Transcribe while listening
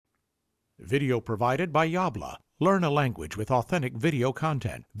Video provided by Yabla. Learn a language with authentic video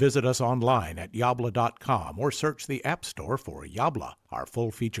content. Visit us online at yabla.com or search the App Store for Yabla. Our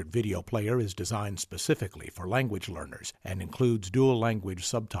full-featured video player is designed specifically for language learners and includes dual language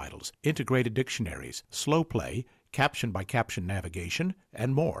subtitles, integrated dictionaries, slow play, caption-by-caption navigation,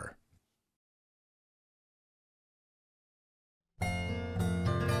 and more.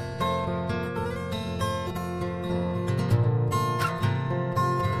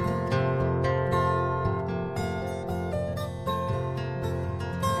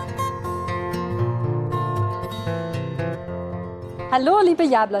 Hallo liebe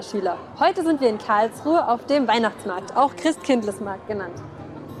Jabla-Schüler, heute sind wir in Karlsruhe auf dem Weihnachtsmarkt, auch Christkindlesmarkt genannt.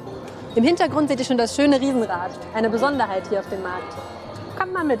 Im Hintergrund seht ihr schon das schöne Riesenrad, eine Besonderheit hier auf dem Markt.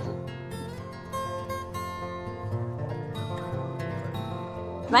 Kommt mal mit!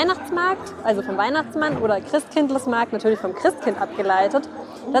 Weihnachtsmarkt, also vom Weihnachtsmann, oder Christkindlesmarkt, natürlich vom Christkind abgeleitet,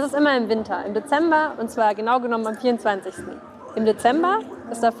 das ist immer im Winter, im Dezember, und zwar genau genommen am 24. Im Dezember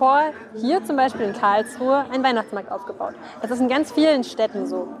ist davor hier zum Beispiel in Karlsruhe ein Weihnachtsmarkt aufgebaut. Das ist in ganz vielen Städten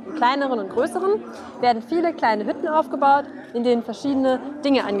so. In kleineren und größeren werden viele kleine Hütten aufgebaut, in denen verschiedene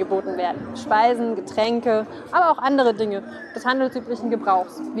Dinge angeboten werden. Speisen, Getränke, aber auch andere Dinge des handelsüblichen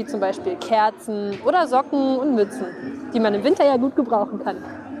Gebrauchs, wie zum Beispiel Kerzen oder Socken und Mützen, die man im Winter ja gut gebrauchen kann.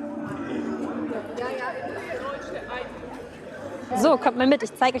 So, kommt mal mit,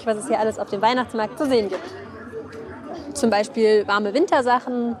 ich zeige euch, was es hier alles auf dem Weihnachtsmarkt zu sehen gibt. Zum Beispiel warme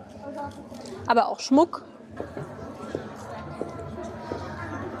Wintersachen, aber auch Schmuck.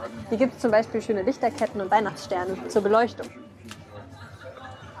 Hier gibt es zum Beispiel schöne Lichterketten und Weihnachtssterne zur Beleuchtung.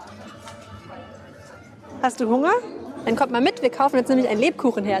 Hast du Hunger? Dann kommt mal mit, wir kaufen jetzt nämlich ein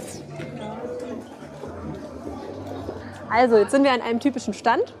Lebkuchenherz. Also, jetzt sind wir an einem typischen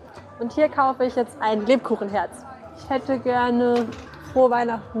Stand und hier kaufe ich jetzt ein Lebkuchenherz. Ich hätte gerne frohe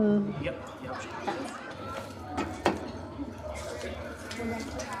Weihnachten. Ja.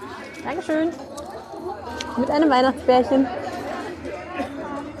 Dankeschön. Mit einem Weihnachtsbärchen.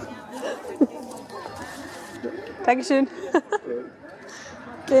 Dankeschön.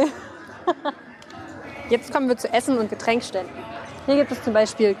 Okay. Jetzt kommen wir zu Essen und Getränkständen. Hier gibt es zum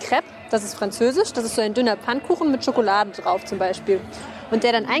Beispiel Crepe, das ist französisch. Das ist so ein dünner Pfannkuchen mit Schokolade drauf zum Beispiel. Und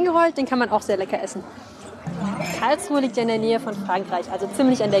der dann eingerollt, den kann man auch sehr lecker essen. Karlsruhe liegt ja in der Nähe von Frankreich, also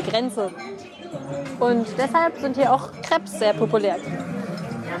ziemlich an der Grenze. Und deshalb sind hier auch Crepes sehr populär.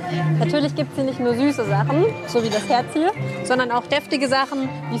 Natürlich gibt es hier nicht nur süße Sachen, so wie das Herz hier, sondern auch deftige Sachen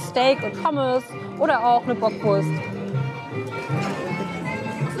wie Steak und Pommes oder auch eine Bockwurst.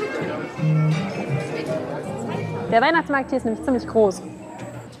 Der Weihnachtsmarkt hier ist nämlich ziemlich groß.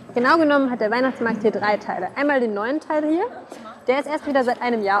 Genau genommen hat der Weihnachtsmarkt hier 3 Teile. Einmal den neuen Teil hier, der ist erst wieder seit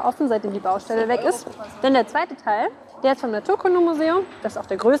einem Jahr offen, seitdem die Baustelle weg ist. Dann der zweite Teil, der ist vom Naturkundemuseum, das ist auch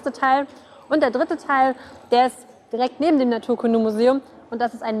der größte Teil. Und der dritte Teil, der ist direkt neben dem Naturkundemuseum. Und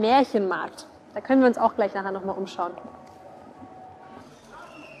das ist ein Märchenmarkt. Da können wir uns auch gleich nachher nochmal umschauen.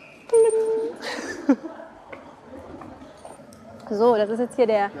 So, das ist jetzt hier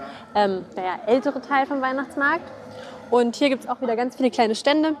der ältere Teil vom Weihnachtsmarkt. Und hier gibt es auch wieder ganz viele kleine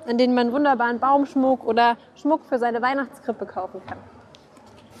Stände, an denen man wunderbaren Baumschmuck oder Schmuck für seine Weihnachtskrippe kaufen kann.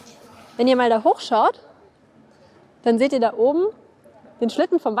 Wenn ihr mal da hochschaut, dann seht ihr da oben den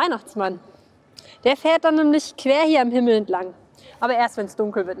Schlitten vom Weihnachtsmann. Der fährt dann nämlich quer hier am Himmel entlang. Aber erst, wenn es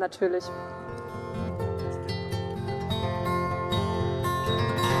dunkel wird, natürlich.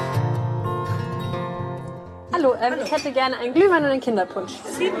 Hallo, ich hätte gerne einen Glühwein und einen Kinderpunsch.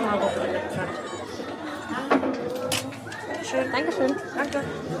 7 Euro. Schön. Dankeschön. Danke.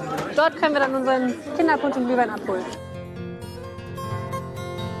 Dort können wir dann unseren Kinderpunsch und Glühwein abholen.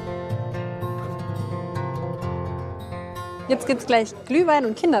 Jetzt gibt es gleich Glühwein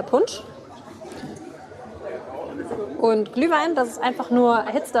und Kinderpunsch. Und Glühwein, das ist einfach nur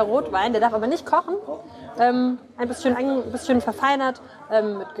erhitzter Rotwein, der darf aber nicht kochen. Ein bisschen verfeinert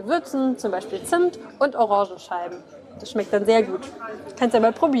mit Gewürzen, zum Beispiel Zimt und Orangenscheiben. Das schmeckt dann sehr gut. Kannst ja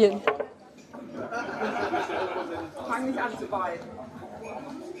mal probieren. Fang nicht an zu weinen.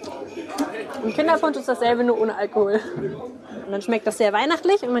 Im Kinderpunsch ist dasselbe, nur ohne Alkohol. Und dann schmeckt das sehr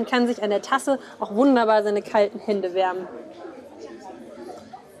weihnachtlich und man kann sich an der Tasse auch wunderbar seine kalten Hände wärmen.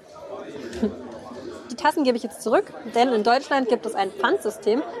 Die Tassen gebe ich jetzt zurück, denn in Deutschland gibt es ein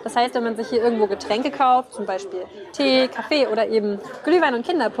Pfandsystem. Das heißt, wenn man sich hier irgendwo Getränke kauft, zum Beispiel Tee, Kaffee oder eben Glühwein und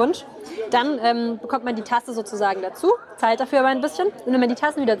Kinderpunsch, dann bekommt man die Tasse sozusagen dazu, zahlt dafür aber ein bisschen. Und wenn man die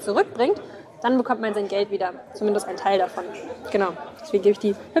Tassen wieder zurückbringt, dann bekommt man sein Geld wieder, zumindest ein Teil davon. Genau, deswegen gebe ich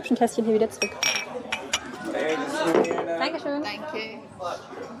die hübschen Tässchen hier wieder zurück. Dankeschön. Danke. So.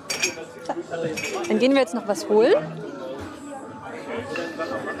 Dann gehen wir jetzt noch was holen.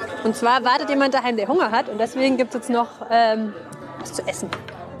 Und zwar wartet jemand daheim, der Hunger hat und deswegen gibt es jetzt noch was zu essen.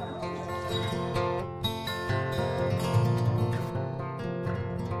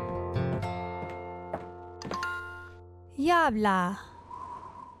 Jabla.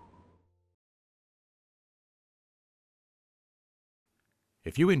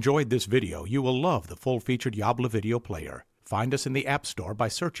 If you enjoyed this video, you will love the full-featured Yabla video player. Find us in the App Store by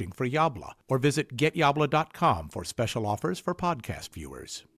searching for Yabla, or visit getyabla.com for special offers for podcast viewers.